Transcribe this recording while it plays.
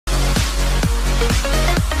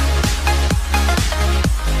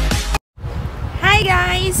Hi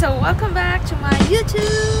guys! So welcome back to my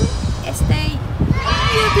YouTube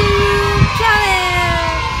channel!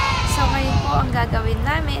 So ngayon po ang gagawin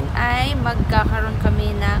namin ay magkakaroon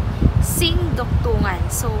kami ng Sing-Dugtungan.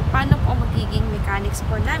 So paano po magiging mechanics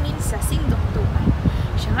po namin sa Sing-Dugtungan?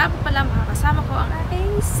 Siya nga po pala, makakasama ko ang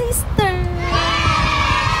aking sister!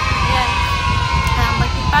 Ayan.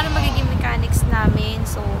 Paano magiging mechanics namin?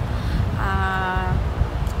 So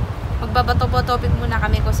magbabato-topic muna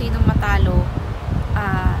kami kung sinong matalo.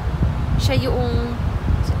 Siya yung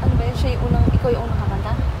ano ba yun? Siya yung unang, ikaw yung unang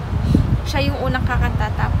kakanta? Siya yung unang kakanta,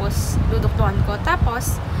 tapos duduktuan ko.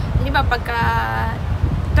 Tapos, di ba, pagka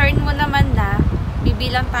turn mo naman na,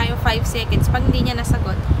 bibilang tayo 5 seconds. Pag hindi niya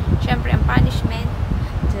nasagot, syempre ang punishment,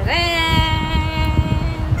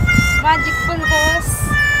 tadaan! Magic pulbos!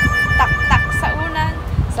 Tak-tak sa unan,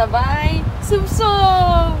 sabay,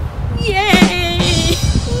 sub-sub! Yay!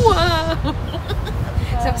 Wow!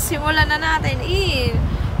 So, simulan na natin in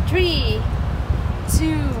 3,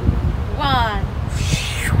 2, 1.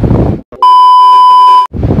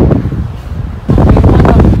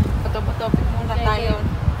 Topic muna tayo.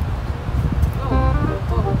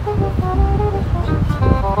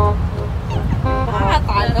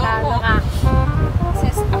 Talo ka.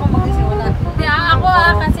 Ako magsisimula. Hindi,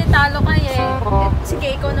 ako kasi talo kayo eh.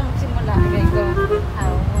 Sige, ikaw na magsimula. Okay, go. I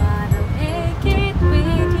wanna make it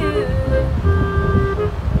with you.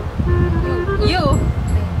 You.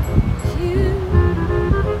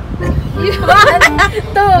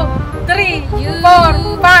 1, 2, 3,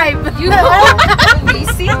 4, 5. You.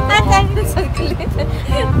 Busy. Saglit.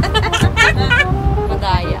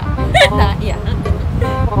 Madaya. Madaya.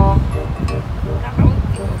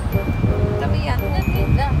 Kakaunti. Dami yan.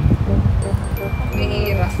 Ang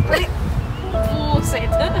bihira.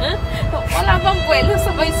 Puset. Wala bang buwelo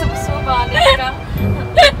sabay subsubanin ka?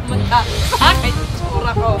 Manda sa akin.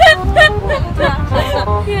 Tsura ko.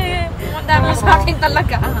 Manda ka sa akin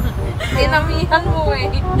talaga. Dinamihan mo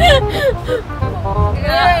eh. 1, 2,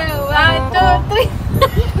 3.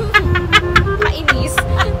 Kainis.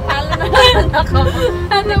 Talo na naman ako.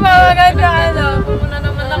 Ano ba maganda ano? Muna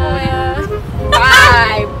naman ako eh.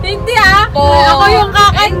 5. Hindi ah. 4. Ako yung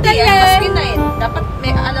kakanta eh. Maski na eh. Dapat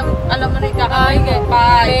may alam mo na yung kakanta.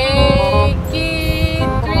 5. Make it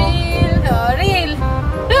real. Real.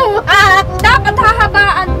 Dapat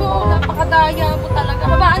hahabaan mo. Napakadaya mo talaga.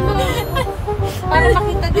 Habaan mo. Para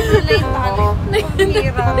makita din nila yung talent.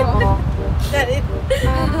 Pambira mo.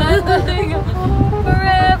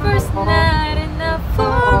 Forever's not enough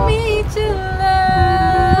for me to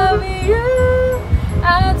love you.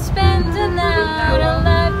 I'd spend another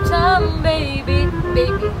lifetime, baby.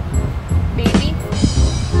 Baby. Baby.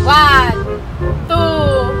 1,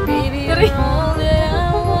 2, Baby. 3. All that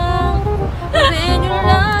I want when you're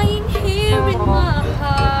lying here in my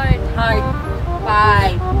heart. Heart.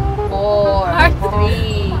 5, 4, Heart.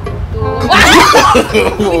 3, 2,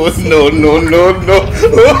 1. No.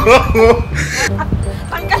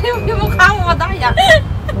 Tanggalin mo yung mukha mo, madaya.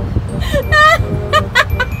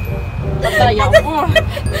 Madaya mo.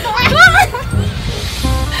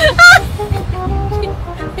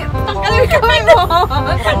 Tanggalin mo yung kamay mo.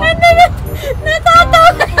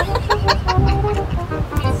 Natatawa.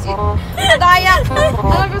 Madaya.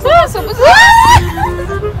 Talaga sumusubos.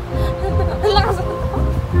 Lakas.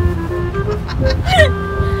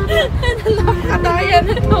 Napakadaya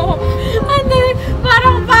na to.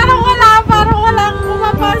 Parang walang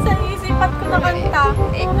kumapa sa isipan ko na kanta.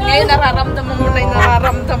 Ngayon nararamdaman mo na yung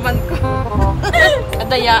nararamdaman ko.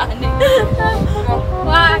 Kadayaan eh. 1,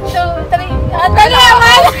 2, 3. Dali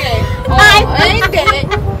naman!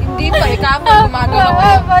 Hindi pa. Ikaw mo gumagalaw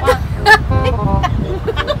ka.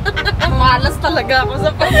 Malas talaga ako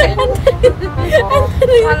sa papel.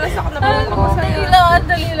 Malas ako na pala ako sa'yo.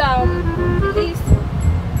 Dali lang. Please.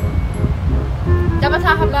 Dapat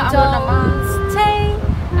hahabaan mo naman. Stay,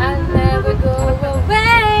 I'll never go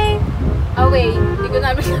away. Away. Hindi ko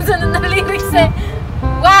namin nasunod na lyrics eh.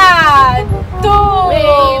 1, 2.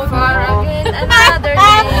 Wait for again another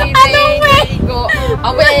day. Day go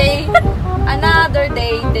away. Another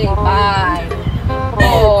day. 5,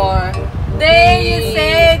 4. Day you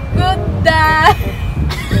said goodbye.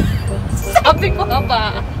 Sabi ko nga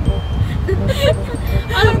ba?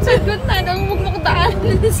 Anong said good night? Ang magmukdaan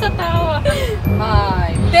sa tawa.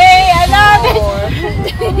 5. Day, another.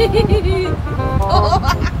 4.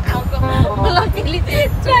 Walang kilit.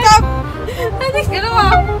 Stop! Ano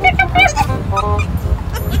ginawa?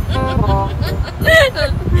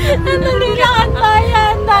 Andali lang,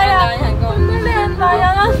 antayan. Andali,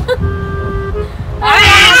 antayan.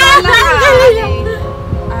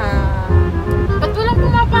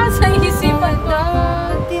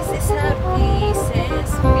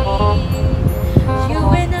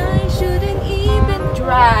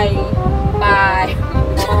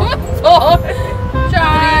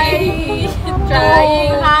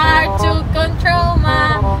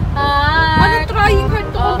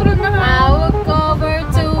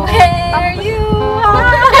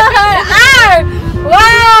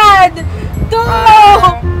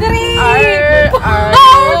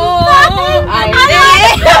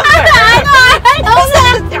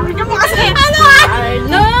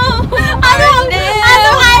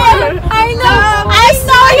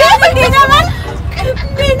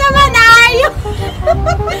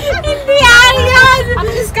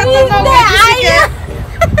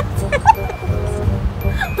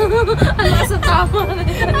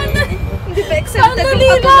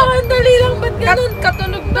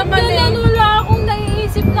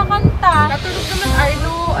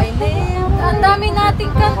 dami nating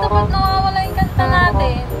kanta, ba't nawawala yung kanta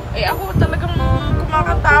natin? Eh ako talagang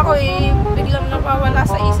kumakanta ako eh. Biglang nawawala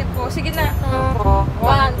sa isip ko. Sige na.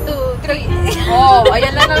 1, 2, 3. Oh,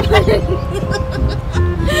 ayan na naman.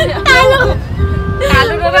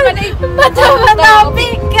 Talo na naman eh.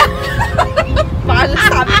 Matapik ka. Malas,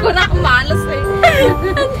 sabi ko na malas eh.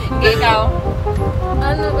 Okay, ikaw.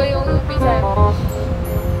 Ano ba yung umpisa?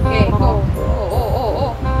 Okay, go.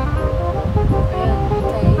 Oo. Ayan.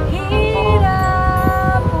 Kay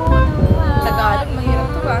hirap unawa. Tagalog, mahirap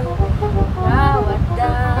to ba? Bawat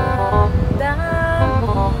damdamin,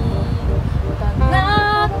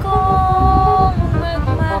 pangakong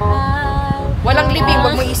magmahal. Walang libing,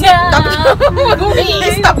 wag mo i-stop. Wag mo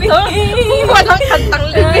i-stop to. Walang kantang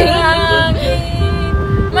libing.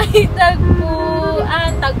 May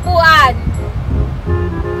tagpuan.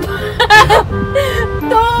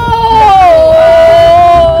 To!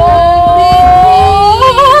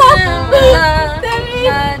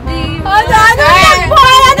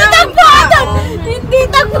 Ano tagpuan? Hindi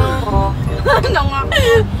tagpuan. Ano nga?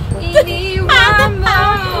 Iniwan mo.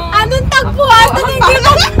 Anong tagpuan? Hindi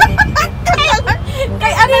mo.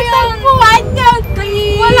 Kay ano yung tagpuan yan?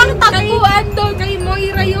 Walang tagpuan doon. Kay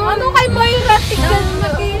Moira yun. Ano kay Moira? Tignan mo.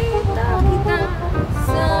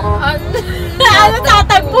 Ano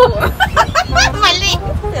tatagpo? Mali.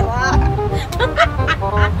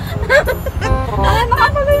 Ano ka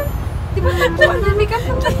pala yun? Di ba tagpuan? May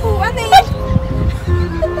kantang tagpuan eh.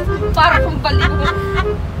 Para kung baliw.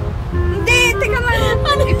 Hindi, teka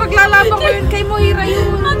lang. Ipaglalaban ko yun kay Moira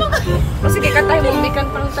yun. Ano ka? O sige, katahin mo. May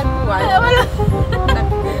kantang tagpuan. Wala.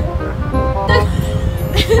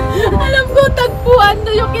 Alam ko, tagpuan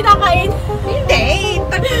doon yung kinakain. Hindi,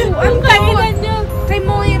 tagpuan. Ang kainan niya. Kay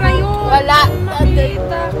Moira yun. Wala.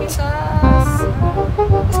 Makita kita.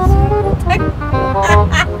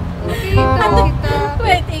 Makita kita.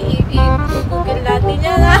 Wait, i-google natin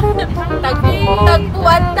yan ha.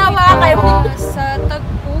 Tagpuan daw ha. Sa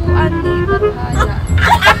tagpuan ni Bathaya.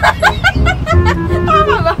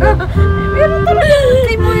 Tama ba? Pero talaga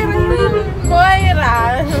kay Moira yun.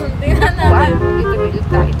 Moira. Tingnan natin.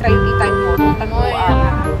 I-try mo.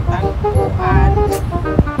 Tagpuan. Tagpuan.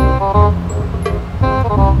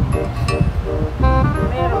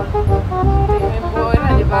 Meron. May Moira,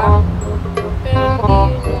 di ba? Pero hindi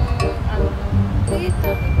yun yung ano.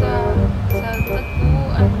 Kita kita sa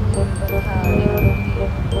tagpuan ni Bathaya.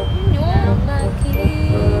 Yung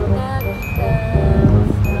nakita kita.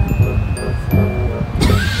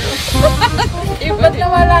 Ba't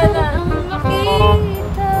nawala na?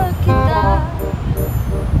 Makita kita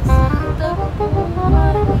sa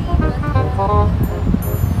tagpuan ni Bathaya.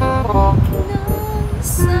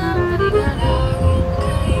 Sa panalangin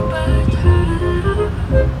kay Bathaya.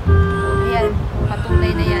 Ayan,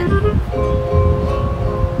 patunay na yan.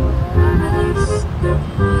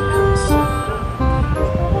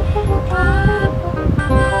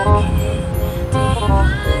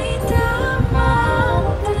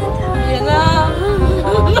 Yan na.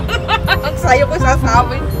 Ang sayo ko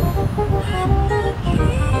sasabi.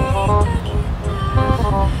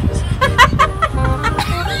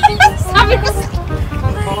 Sabi ko sa...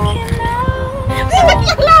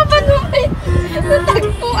 Naglalaban mo eh.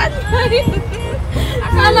 Natagpuan mo eh.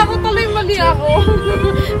 Akala ko tuloy mali ako.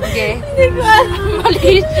 Okay. Hindi ko alam.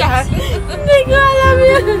 Mali siya. Hindi ko alam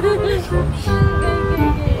yun.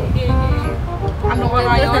 Ano ka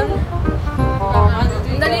ngayon?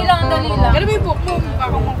 Dali lang. Pero may book mo. Mukha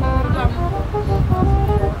kang makukulam.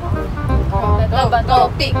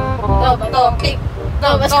 Topic.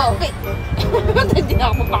 Hindi na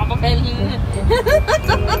ako magpapapel.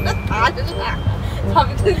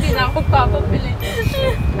 Sabi ko hindi na ako magpapapel.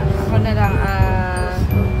 Ako na lang,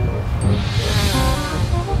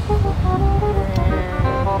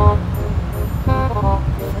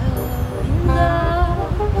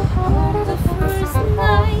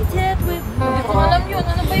 Hindi ko alam yun.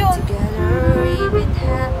 Ano ba yun?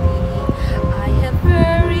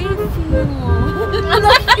 Ano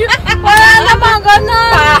yun? Wala naman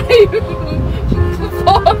ganun. 5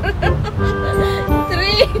 4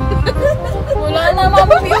 3 Wala naman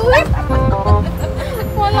view eh.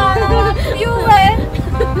 Wala naman view eh.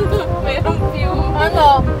 Mayroong few.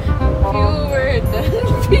 Ano? Fewer than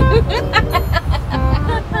few.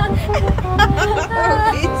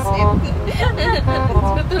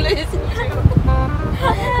 Tuloy si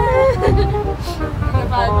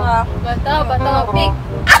Bato, pick.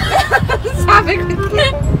 Sabi ko,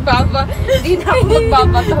 Baba, hindi na ako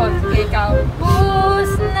magbabato. Sige, ikaw.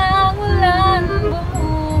 Buhos ng ulan,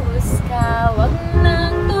 bumuhos ka, wag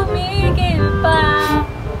nang tumigil pa.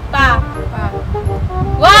 Pa.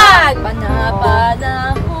 Wag!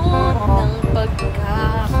 Panapanahon ng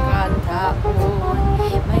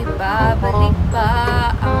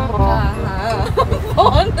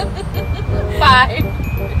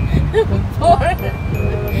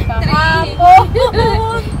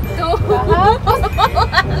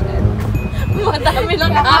kami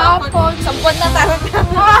lang kahapon. 10 na tayo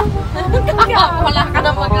na. Wala ka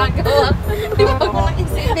na magagawa. Di ba ko nang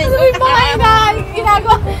isipin? Uy, mga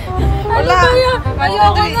ginagawa. Wala.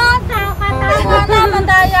 Ayoko na. Tama na,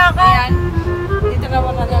 madaya ka. Ayan. Dito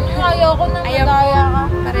naman na lang. Ayoko na, madaya ka.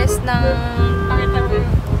 Pares ng... Pakita mo yun.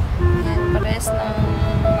 Ayan, pares ng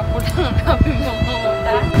mapulang kami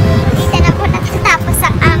mga. Dito na po natatapos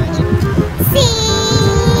ang aming